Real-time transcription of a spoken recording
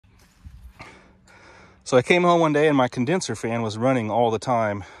So I came home one day and my condenser fan was running all the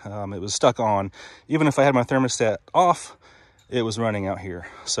time. It was stuck on. Even if I had my thermostat off, it was running out here.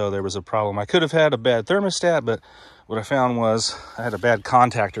 So there was a problem. I could have had a bad thermostat, but what I found was I had a bad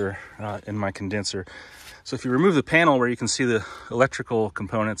contactor in my condenser. So if you remove the panel where you can see the electrical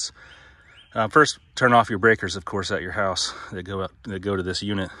components, first turn off your breakers, of course, at your house that go to this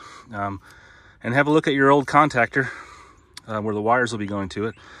unit, and have a look at your old contactor where the wires will be going to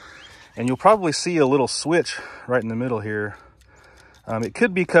it. And you'll probably see a little switch right in the middle here. It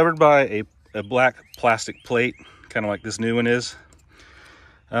could be covered by a black plastic plate, kind of like this new one is.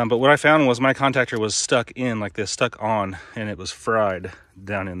 But what I found was my contactor was stuck in like this, stuck on, and it was fried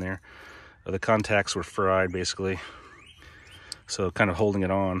down in there. The contacts were fried basically, so kind of holding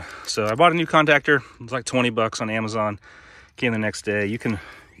it on. So I bought a new contactor. It was like 20 bucks on Amazon. Came the next day. You can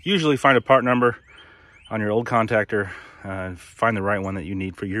usually find a part number on your old contactor, find the right one that you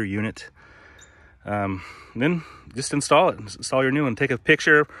need for your unit. Then just install it. Install your new one. Take a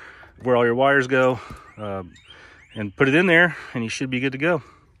picture of where all your wires go, and put it in there, and you should be good to go.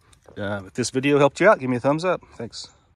 If this video helped you out, give me a thumbs up. Thanks.